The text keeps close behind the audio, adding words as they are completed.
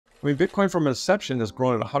I mean, Bitcoin from inception has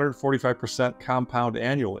grown at 145% compound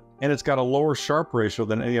annually, and it's got a lower Sharpe ratio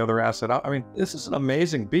than any other asset out. I mean, this is an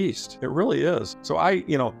amazing beast. It really is. So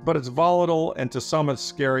but it's volatile, and to some it's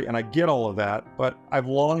scary, and I get all of that, but I've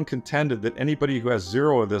long contended that anybody who has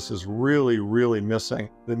zero of this is really, really missing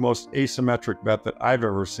the most asymmetric bet that I've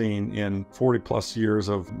ever seen in 40 plus years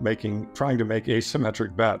of trying to make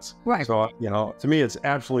asymmetric bets. Right. So, to me, it's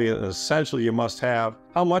absolutely essentially you must have.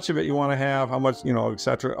 How much of it you want to have, how much, et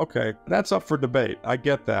cetera. Okay, that's up for debate. I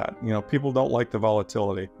get that. People don't like the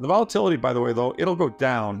volatility. The volatility, by the way, though, it'll go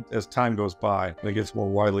down as time goes by and it gets more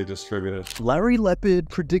widely distributed. Larry Lepard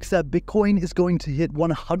predicts that Bitcoin is going to hit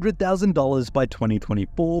 $100,000 by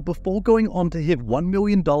 2024 before going on to hit $1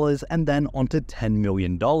 million and then on to $10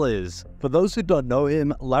 million. For those who don't know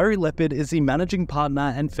him, Larry Lepard is the managing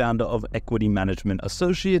partner and founder of Equity Management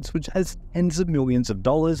Associates, which has tens of millions of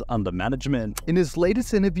dollars under management. In his latest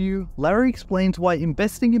interview, Larry explains why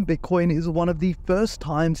investing in Bitcoin is one of the first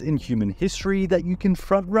times in human history that you can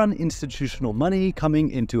front-run institutional money coming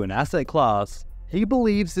into an asset class. He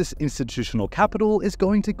believes this institutional capital is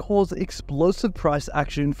going to cause explosive price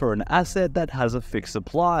action for an asset that has a fixed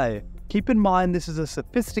supply. Keep in mind, this is a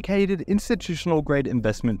sophisticated institutional-grade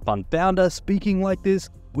investment fund founder speaking like this,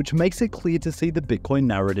 which makes it clear to see the Bitcoin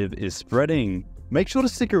narrative is spreading. Make sure to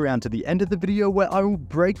stick around to the end of the video where I will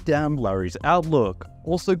break down Larry's outlook.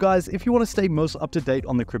 Also guys, if you want to stay most up to date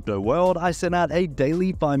on the crypto world, I sent out a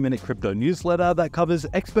daily 5-minute crypto newsletter that covers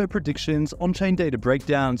expert predictions, on-chain data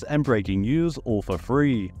breakdowns, and breaking news all for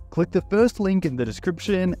free. Click the first link in the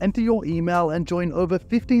description, enter your email, and join over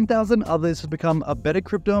 15,000 others to become a better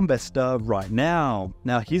crypto investor right now.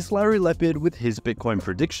 Now here's Larry Lepard with his Bitcoin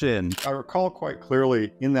prediction. I recall quite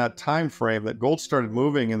clearly in that time frame that gold started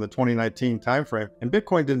moving in the 2019 time frame, and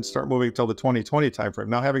Bitcoin didn't start moving until the 2020 time frame.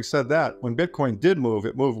 Now, having said that, when Bitcoin did move,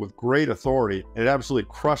 it moved with great authority, and it absolutely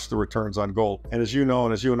crushed the returns on gold. And as you know,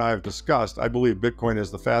 and as you and I have discussed, I believe Bitcoin is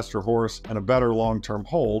the faster horse and a better long-term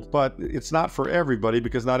hold, but it's not for everybody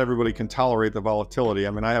because not everybody can tolerate the volatility. I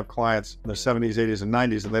mean, I have clients in their 70s, 80s, and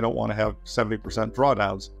 90s, and they don't want to have 70%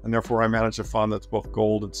 drawdowns, and therefore I manage a fund that's both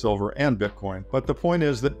gold and silver and Bitcoin. But the point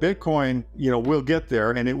is that Bitcoin, will get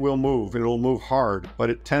there and it will move, and it'll move hard, but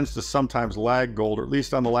it tends to sometimes lag gold, or at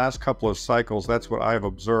least on the last couple of cycles, that's what I've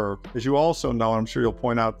observed. As you also know, and I'm sure you'll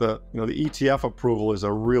point out that, the ETF approval is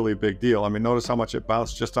a really big deal. I mean, notice how much it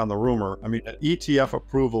bounced just on the rumor. I mean, an ETF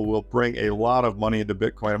approval will bring a lot of money into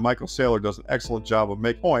Bitcoin, and Michael Saylor does an excellent job of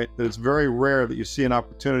making the point that it's very rare that you see an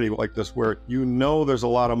opportunity like this where there's a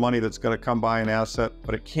lot of money that's going to come buy an asset,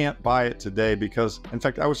 but it can't buy it today because, in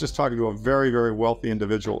fact, I was just talking to a very, very wealthy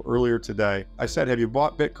individual earlier today. I said, have you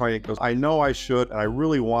bought Bitcoin? He goes, I know I should, and I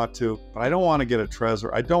really want to, but I don't want to get a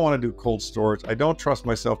Trezor. I don't want to do cold storage. I don't trust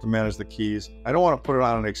myself to manage the keys. I don't want to put it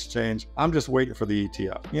on an exchange. I'm just waiting for the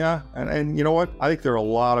ETF. Yeah. And you know what? I think there are a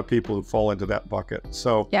lot of people who fall into that bucket.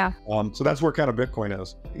 So, yeah. So that's where kind of Bitcoin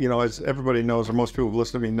is. As everybody knows, or most people who've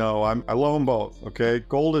listened to me know, I love them both. Okay.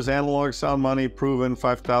 Gold is analog sound money, proven,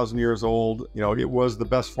 5,000 years old. It was the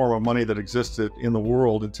best form of money that existed in the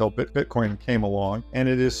world until Bitcoin came along. And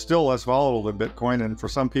it is still less volatile than Bitcoin. And for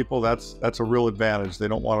some people, that's a real advantage. They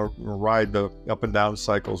don't want to ride the up and down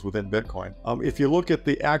cycles within Bitcoin. If you look at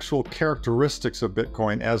the actual characteristics of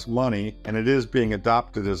Bitcoin as money, and it is being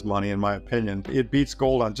adopted as money, in my opinion, it beats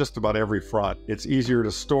gold on just about every front. It's easier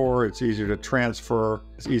to store, it's easier to transfer,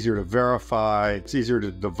 it's easier to verify, it's easier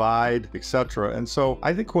to divide, etc. And so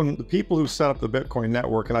I think when the people who set up the Bitcoin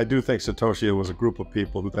network, and I do think Satoshi was a group of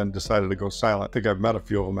people who then decided to go silent. I think I've met a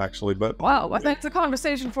few of them actually, but wow, well, that's a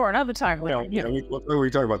conversation for another time. We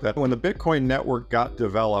talk about that. When the Bitcoin network got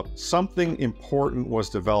developed, something important was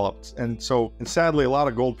developed. And sadly, a lot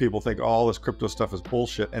of gold people think all this crypto stuff is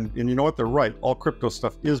bullshit. And you know what? They're right. All crypto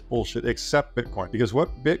stuff is bullshit except Bitcoin. Because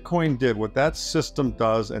what Bitcoin did, what that system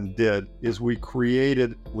does and did, is we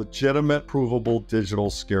created legitimate, provable digital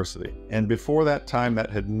scarcity. And before that time, that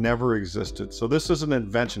had never existed. So this is an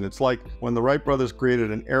invention. It's like when the Wright brothers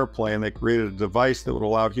created an airplane, they created a device that would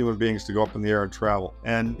allow human beings to go up in the air and travel.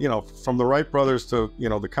 And, from the Wright brothers to,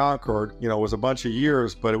 the Concorde, was a bunch of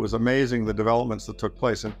years, but it was amazing the developments that took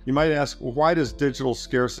place. And you might ask, well, why does digital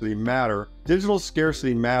scarcity matter? Digital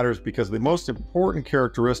scarcity matters because the most important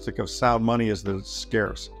characteristic of sound money is that it's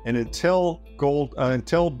scarce. And until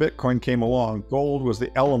Bitcoin came along, gold was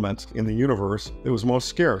the element in the universe that was most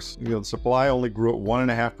scarce. The supply only grew at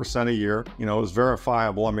 1.5% a year. It was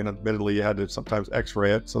verifiable. I mean, admittedly, you had to sometimes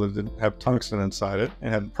X-ray it so that it didn't have tungsten inside it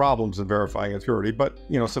and had problems in verifying its purity. But,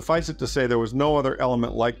 suffice it to say, there was no other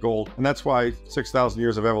element like gold. And that's why 6,000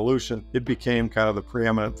 years of evolution, it became kind of the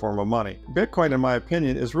preeminent form of money. Bitcoin, in my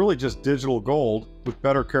opinion, is really just digital gold with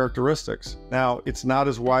better characteristics. Now, it's not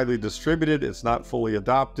as widely distributed, it's not fully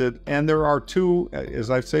adopted, and there are two, as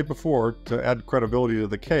I've said before, to add credibility to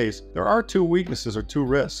the case, there are two weaknesses or two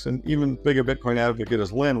risks, and even big a Bitcoin advocate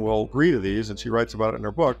as Lynn will agree to these, and she writes about it in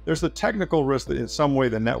her book. There's the technical risk that in some way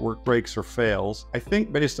the network breaks or fails. I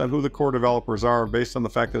think based on who the core developers are, based on the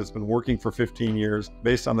fact that it's been working for 15 years,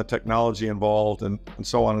 based on the technology involved and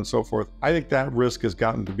so on and so forth, I think that risk has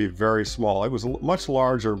gotten to be very small. It was much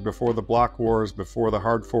larger before the block wars, before the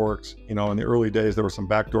hard forks. In the early days, there were some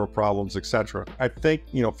backdoor problems, etc. I think,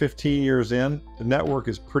 15 years in, the network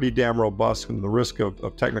is pretty damn robust and the risk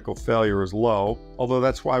of technical failure is low. Although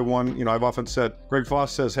that's why I've often said, Greg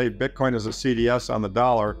Foss says, hey, Bitcoin is a CDS on the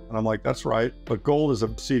dollar. And I'm like, that's right. But gold is a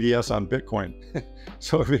CDS on Bitcoin.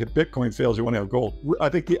 So if Bitcoin fails, you want to have gold. I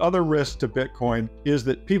think the other risk to Bitcoin is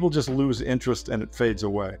that people just lose interest and it fades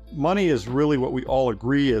away. Money is really what we all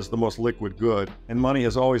agree is the most liquid good. And money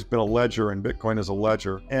has always been a ledger and Bitcoin is a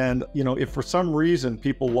ledger. And, if for some reason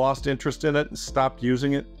people lost interest in it and stopped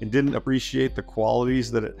using it and didn't appreciate the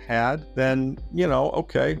qualities that it had, then,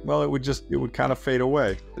 okay, well, it would kind of fade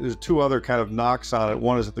away. There's two other kind of knocks on it.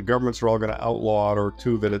 One is that the governments are all going to outlaw it, or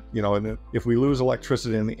two, that and if we lose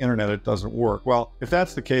electricity and the internet, it doesn't work. Well, if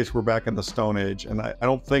that's the case, we're back in the Stone Age. And I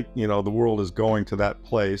don't think, the world is going to that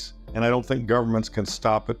place. And I don't think governments can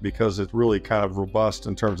stop it because it's really kind of robust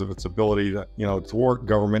in terms of its ability to, thwart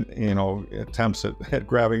government, attempts at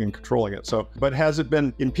grabbing and controlling it. So, but has it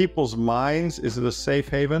been in people's minds? Is it a safe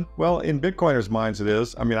haven? Well, in Bitcoiners' minds, it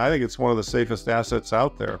is. I mean, I think it's one of the safest assets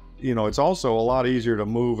out there. It's also a lot easier to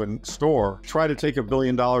move and store. Try to take $1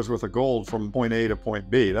 billion worth of gold from point A to point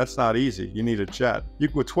B. That's not easy. You need a jet.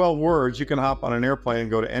 With 12 words, you can hop on an airplane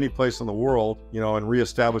and go to any place in the world, and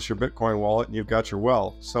reestablish your Bitcoin wallet and you've got your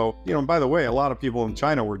wealth. So, and by the way, a lot of people in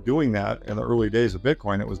China were doing that in the early days of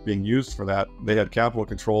Bitcoin. It was being used for that. They had capital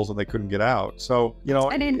controls and they couldn't get out. So,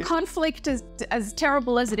 And in conflict, as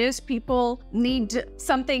terrible as it is, people need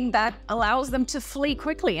something that allows them to flee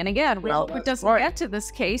quickly. And again, it doesn't get to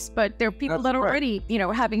this case, but there are people that are already,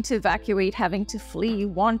 having to evacuate, having to flee. You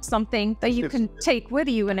want something that you can take with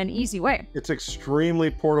you in an easy way. It's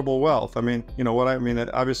extremely portable wealth. I mean,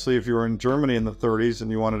 obviously, if you were in Germany in the 30s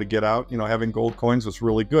and you wanted to get out, having gold coins was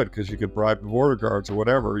really good because you could bribe the border guards or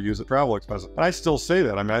whatever, or use it travel expenses. And I still say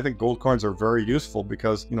that. I mean, I think gold coins are very useful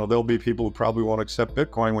because, there'll be people who probably won't accept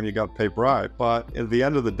Bitcoin when you got to pay bribe. But at the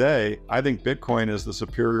end of the day, I think Bitcoin is the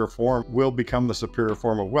superior form, will become the superior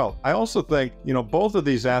form of wealth. I also think, both of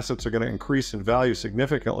these assets are going to increase in value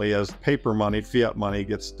significantly as paper money, fiat money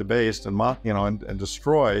gets debased and, and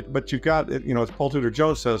destroyed. But you've got, as Paul Tudor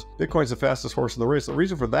Jones says, Bitcoin's the fastest horse in the race. The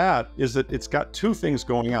reason for that is that it's got two things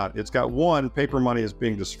going on. It's got one, paper money is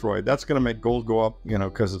being destroyed. That's going to make gold go up,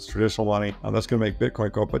 because it's traditional money. That's going to make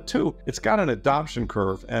Bitcoin go up. But two, it's got an adoption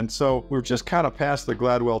curve. And so we're just kind of past the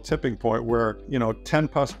Gladwell tipping point where,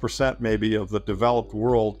 10+% maybe of the developed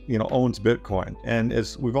world, owns Bitcoin. And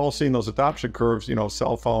as we've all seen those adoption curves,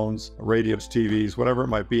 cell phones, radios, TVs, whatever it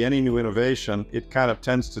might be, any new innovation, it kind of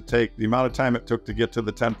tends to take the amount of time it took to get to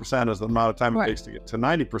the 10% as the amount of time it takes to get to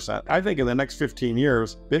 90%. I think in the next 15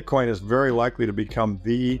 years, Bitcoin is very likely to become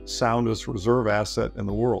the soundest reserve asset in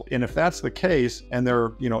the world. And if that's the case, and there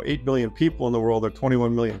are, 8 billion people in the world, there are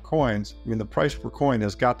 21 million coins, the price per coin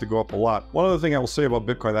has got to go up a lot. One other thing I will say about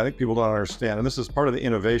Bitcoin that I think people don't understand, and this is part of the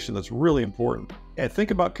innovation that's really important. And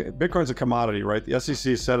think about Bitcoin's a commodity, right? The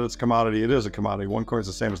SEC said it's a commodity. It is a commodity. One coin is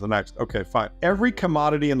the same as the next. Okay, fine. Every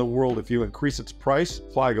commodity in the world, if you increase its price,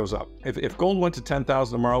 supply goes up. If gold went to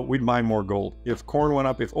 10,000 tomorrow, we'd mine more gold. If corn went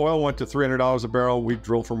up, if oil went to $300 a barrel, we'd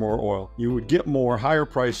drill for more oil. You would get more, higher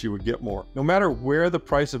price, you would get more. No matter where the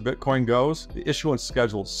price of Bitcoin goes, the issuance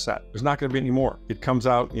schedule is set. There's not going to be any more. It comes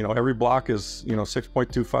out, every block is,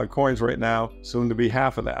 6.25 coins right now, soon to be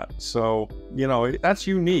half of that. So, that's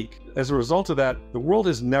unique. As a result of that, the world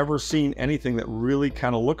has never seen anything that really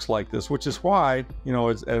kind of looks like this, which is why,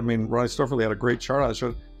 Ronnie Storfley had a great chart on it.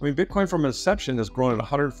 Showed, Bitcoin from inception has grown at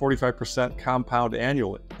 145% compound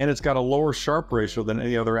annually, and it's got a lower Sharpe ratio than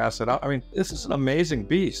any other asset out. This is an amazing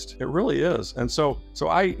beast. It really is. And so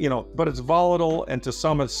but it's volatile, and to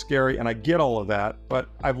some it's scary, and I get all of that, but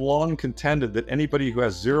I've long contended that anybody who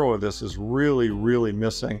has zero of this is really, really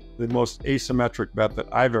missing the most asymmetric bet that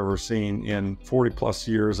I've ever seen in 40 plus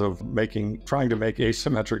years of trying to make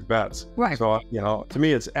asymmetric bets. Right. So, to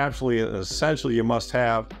me, it's absolutely essential. You must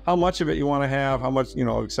have how much of it you want to have, how much,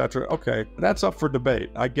 etc. Okay, that's up for debate.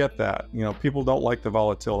 I get that. You know, people don't like the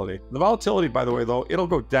volatility. The volatility, by the way, though, it'll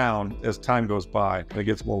go down as time goes by and it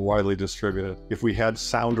gets more widely distributed. If we had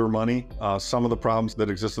sounder money, some of the problems that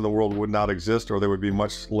exist in the world would not exist, or they would be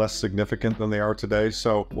much less significant than they are today.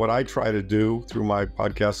 So what I try to do through my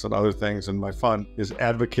podcasts and other things in my fund is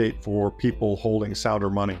advocate for people holding sounder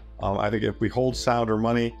money. I think if we hold sounder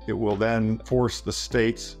money, it will then force the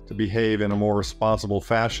states to behave in a more responsible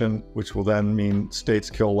fashion, which will then mean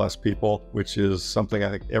states kill less people, which is something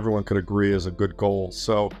I think everyone could agree is a good goal.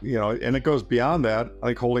 So, you know, and it goes beyond that. I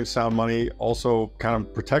think holding sound money also kind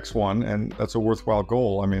of protects one, and that's a worthwhile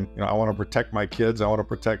goal. I mean, you know, I want to protect my kids. I want to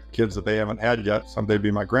protect kids that they haven't had yet. Someday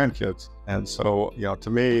be my grandkids. And so, you know,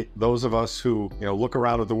 to me, those of us who, you know, look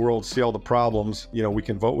around at the world, see all the problems, you know, we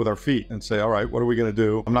can vote with our feet and say, all right, what are we going to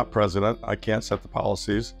do? I'm not president. I can't set the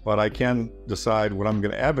policies, but I can decide what I'm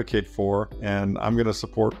going to advocate for. And I'm going to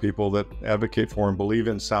support people that advocate for and believe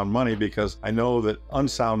in sound money, because I know that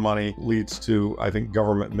unsound money leads to, I think,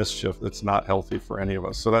 government mischief that's not healthy for any of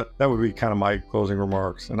us. So that would be kind of my closing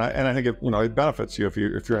remarks. And I think it benefits you if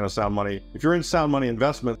you're in a sound money. If you're in sound money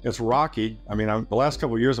investment, it's rocky. I mean, the last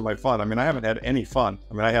couple of years of my fund, I haven't had any fun.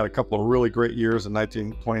 I had a couple of really great years in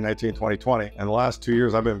 2019, 2020, and the last 2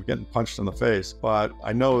 years I've been getting punched in the face. But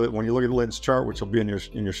I know that when you look at Lynn's chart, which will be in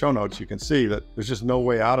your show notes, you can see that there's just no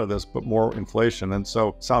way out of this but more inflation. And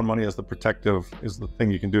so sound money is the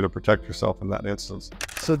thing you can do to protect yourself in that instance.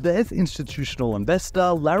 So there's institutional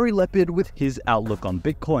investor Larry Lepard with his outlook on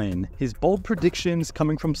Bitcoin. His bold predictions,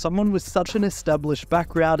 coming from someone with such an established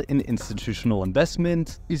background in institutional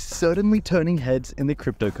investment, is certainly turning heads in the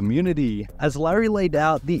crypto community. As Larry laid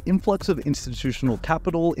out, the influx of institutional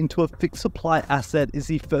capital into a fixed supply asset is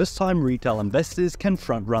the first time retail investors can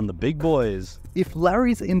front-run the big boys. If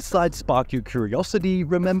Larry's insights spark your curiosity,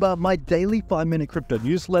 remember my daily 5-minute crypto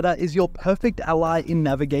newsletter is your perfect ally in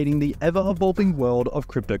navigating the ever-evolving world of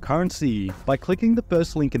cryptocurrency. By clicking the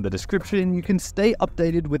first link in the description, you can stay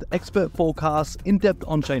updated with expert forecasts, in-depth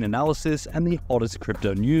on-chain analysis, and the hottest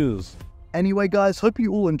crypto news. Anyway guys, hope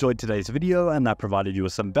you all enjoyed today's video and that provided you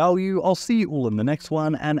with some value. I'll see you all in the next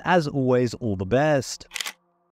one, and as always, all the best.